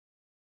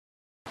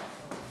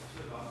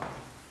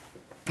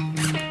I've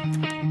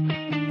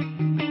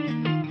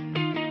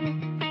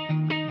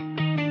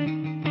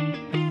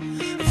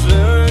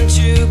learned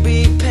to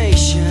be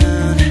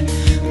patient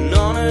and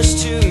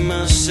honest to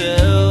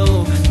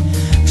myself,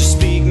 to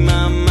speak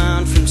my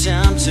mind from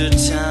time to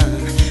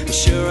time, and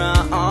sure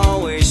I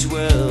always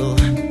will.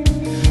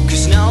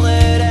 'Cause now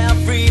that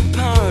every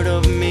part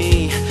of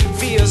me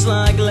feels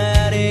like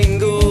letting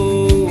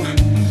go,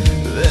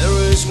 there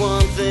is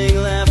one thing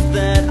left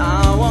that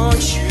I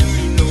want you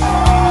to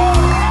know.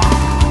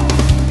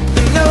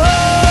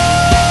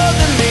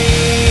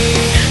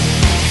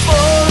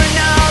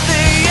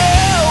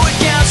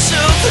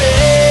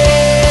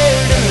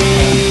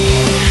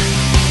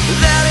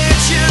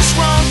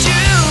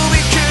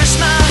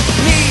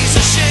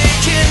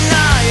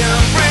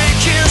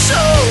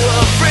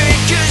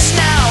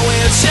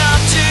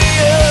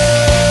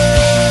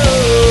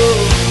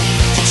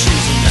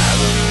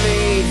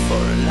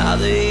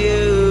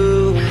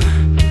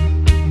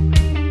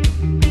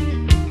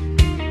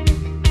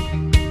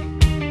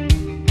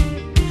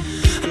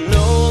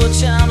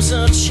 Times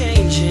are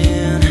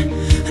changing,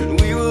 and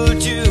we will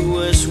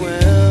do as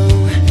well.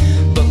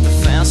 But the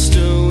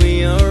faster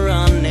we are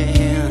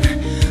running,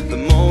 the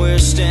more we're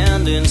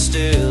standing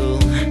still.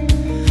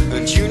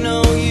 And you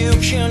know you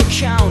can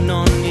count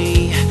on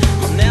me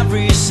on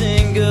every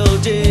single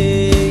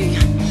day.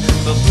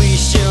 But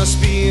please just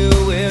be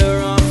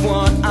aware of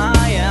what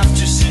I have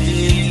to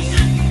say.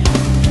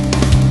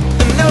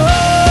 And know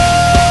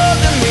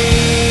that me,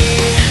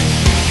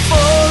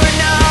 for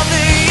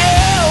another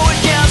year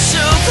would get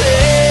so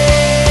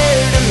clear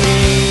to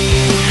me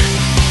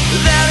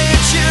that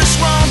it just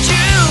won't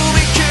do,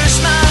 because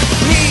my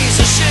knees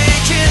are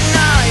shaking,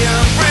 I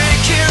am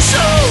breaking,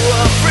 so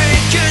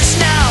afraid, 'cause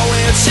now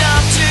it's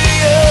up to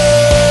you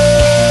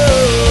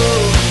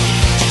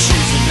to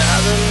choose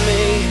another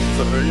me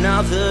for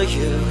another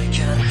you. We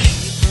gotta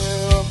keep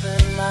our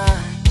open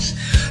minds,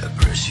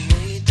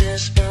 appreciate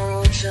this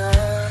borrowed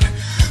time.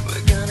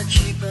 We're gonna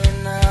keep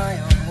an eye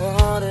on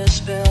what is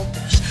built,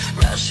 this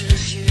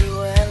precious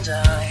you and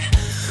I.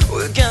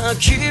 We're gonna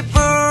keep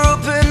our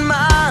open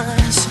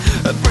minds,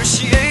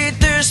 appreciate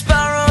this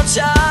borrowed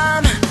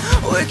time.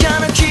 We're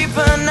gonna keep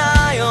an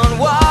eye on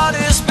what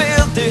is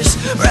built, this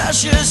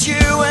precious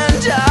you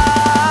and I.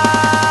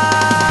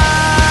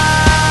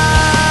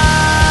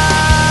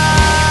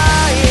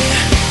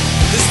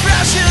 This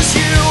precious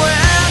you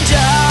and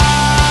I.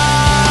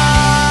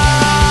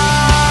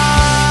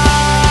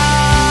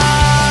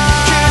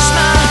 'Cause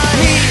my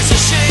knees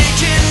are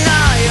shaking,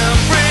 I am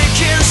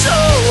breaking, so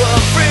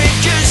afraid,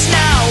 'cause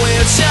now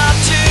it's up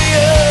to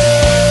you.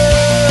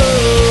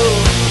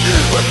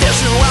 But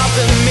there's no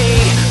other me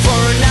for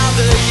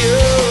another you.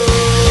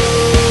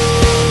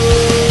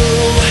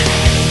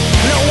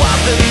 No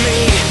other me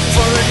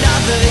for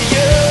another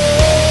you.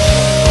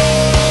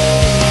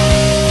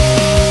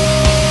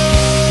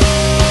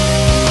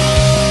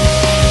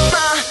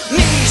 My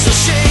knees are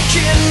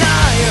shaking,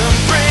 I am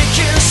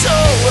breaking, so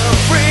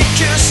afraid,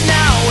 'cause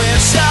now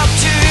it's up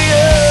to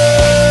you.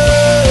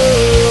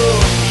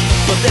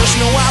 But there's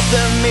no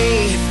other me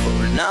for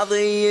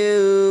another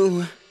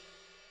you.